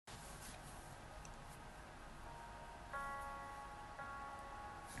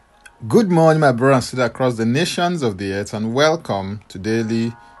Good morning, my brothers and sisters across the nations of the earth, and welcome to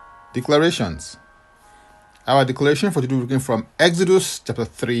Daily Declarations. Our declaration for today is looking from Exodus chapter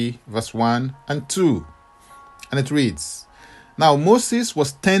 3, verse 1 and 2. And it reads, Now Moses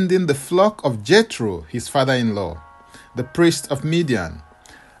was tending the flock of Jethro, his father-in-law, the priest of Midian.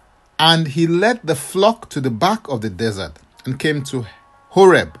 And he led the flock to the back of the desert and came to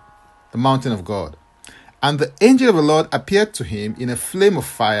Horeb, the mountain of God. And the angel of the Lord appeared to him in a flame of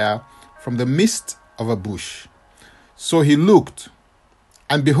fire from the midst of a bush. So he looked,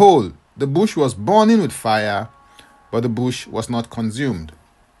 and behold, the bush was burning with fire, but the bush was not consumed.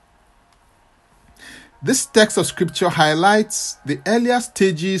 This text of scripture highlights the earlier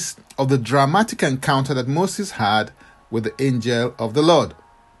stages of the dramatic encounter that Moses had with the angel of the Lord.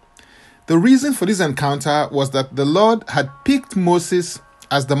 The reason for this encounter was that the Lord had picked Moses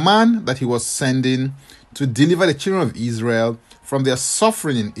as the man that he was sending to deliver the children of Israel from their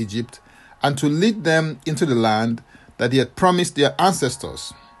suffering in Egypt and to lead them into the land that he had promised their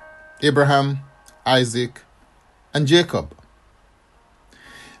ancestors, Abraham, Isaac, and Jacob.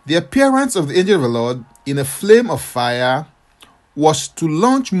 The appearance of the angel of the Lord in a flame of fire was to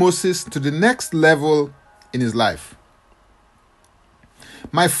launch Moses to the next level in his life.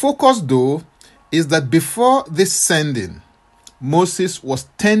 My focus, though, is that before this sending, Moses was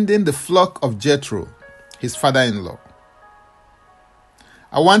tending the flock of Jethro, his father-in-law.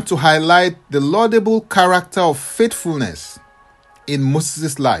 I want to highlight the laudable character of faithfulness in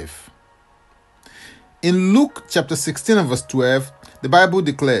Moses' life. In Luke chapter 16 and verse 12, the Bible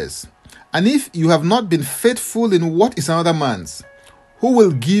declares, And if you have not been faithful in what is another man's, who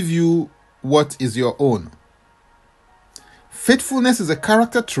will give you what is your own? Faithfulness is a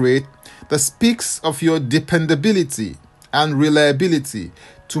character trait that speaks of your dependability and reliability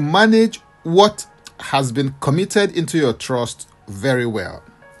to manage what has been committed into your trust very well.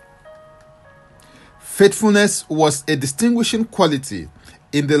 Faithfulness was a distinguishing quality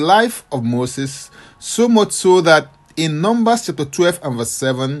in the life of Moses, so much so that in Numbers chapter 12 and verse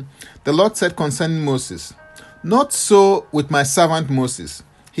 7, the Lord said concerning Moses, Not so with my servant Moses,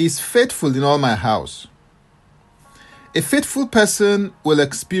 he is faithful in all my house. A faithful person will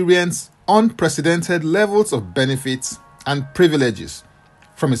experience unprecedented levels of benefits and privileges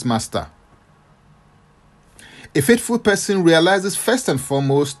from his master. A faithful person realizes first and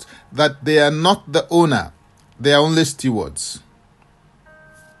foremost that they are not the owner, they are only stewards.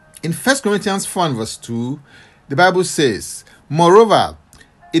 In 1 Corinthians 4 and verse 2, the Bible says, Moreover,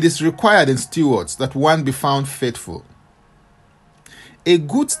 it is required in stewards that one be found faithful. A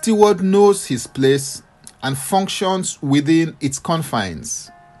good steward knows his place and functions within its confines.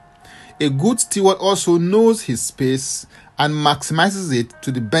 A good steward also knows his space and maximizes it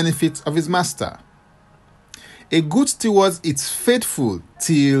to the benefit of his master. A good steward is faithful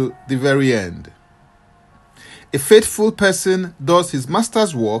till the very end. A faithful person does his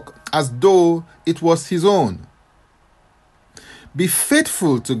master's work as though it was his own. Be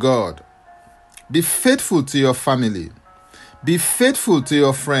faithful to God. Be faithful to your family. Be faithful to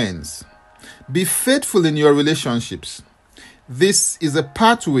your friends. Be faithful in your relationships. This is a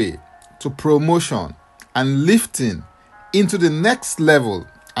pathway to promotion and lifting into the next level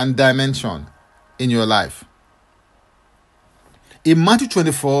and dimension in your life. In Matthew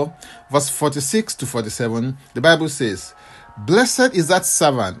 24, verse 46 to 47, the Bible says, Blessed is that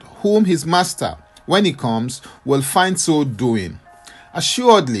servant whom his master, when he comes, will find so doing.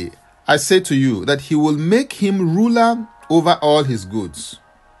 Assuredly, I say to you that he will make him ruler over all his goods.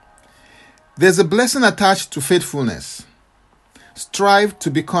 There's a blessing attached to faithfulness. Strive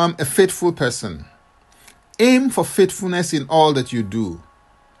to become a faithful person. Aim for faithfulness in all that you do.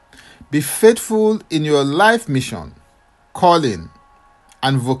 Be faithful in your life mission, calling,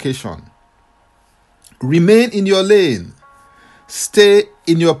 and vocation. Remain in your lane. Stay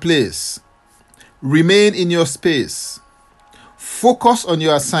in your place. Remain in your space. Focus on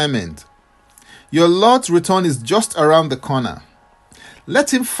your assignment. Your Lord's return is just around the corner.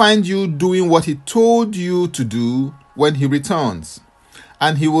 Let him find you doing what he told you to do when he returns.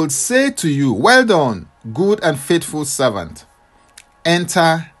 And he will say to you, Well done, good and faithful servant.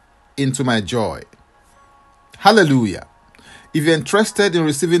 Enter into my joy. Hallelujah. If you're interested in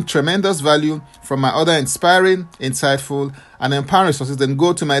receiving tremendous value from my other inspiring, insightful, and empowering resources, then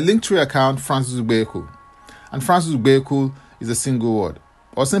go to my Linktree account, Francis Ubeku. And Francis Ubeku is a single word.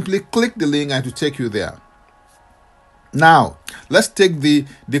 Or simply click the link and it will take you there. Now, let's take the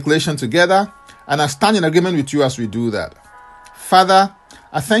declaration together, and I stand in agreement with you as we do that. Father,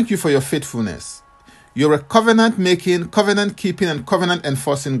 I thank you for your faithfulness. You're a covenant-making, covenant-keeping, and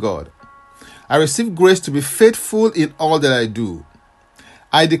covenant-enforcing God. I receive grace to be faithful in all that I do.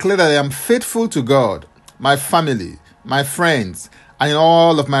 I declare that I am faithful to God, my family, my friends, and in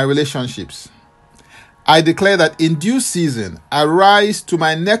all of my relationships. I declare that in due season, I rise to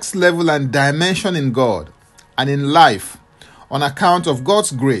my next level and dimension in God and in life on account of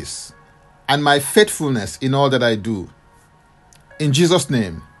God's grace and my faithfulness in all that I do. In Jesus'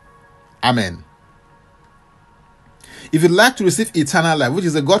 name, Amen. If you'd like to receive eternal life, which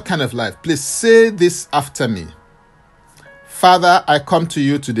is a God kind of life, please say this after me. Father, I come to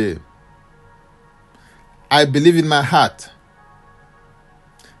you today. I believe in my heart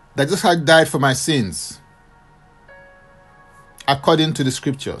that Jesus Christ died for my sins according to the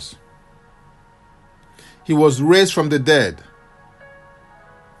scriptures. He was raised from the dead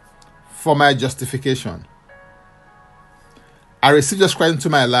for my justification. I receive Jesus Christ into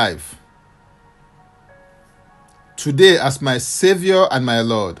my life today as my Savior and my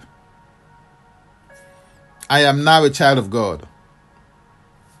Lord. I am now a child of God.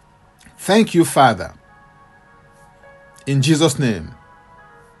 Thank you, Father. In Jesus' name,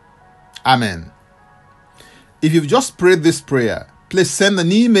 Amen. If you've just prayed this prayer, please send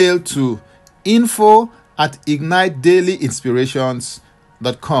an email to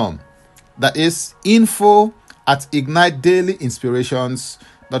info@ignitedailyinspirations.com. That is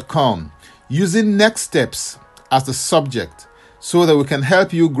info@ignitedailyinspirations.com, using next steps as the subject so that we can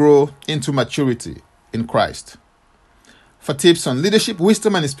help you grow into maturity in Christ. For tips on leadership,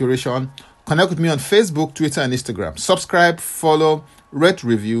 wisdom, and inspiration, connect with me on Facebook, Twitter, and Instagram. Subscribe, follow, rate,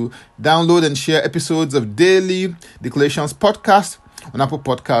 review, download, and share episodes of Daily Declarations podcast on Apple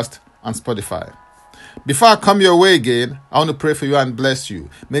Podcast and Spotify. Before I come your way again, I want to pray for you and bless you.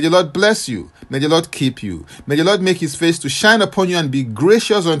 May the Lord bless you. May the Lord keep you. May the Lord make his face to shine upon you and be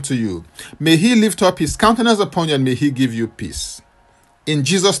gracious unto you. May he lift up his countenance upon you and may he give you peace. In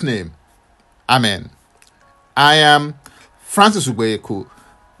Jesus' name, Amen. I am Francis Ugbeyeku.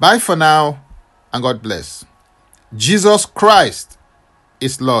 Bye for now, and God bless. Jesus Christ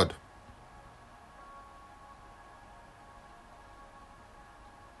is Lord.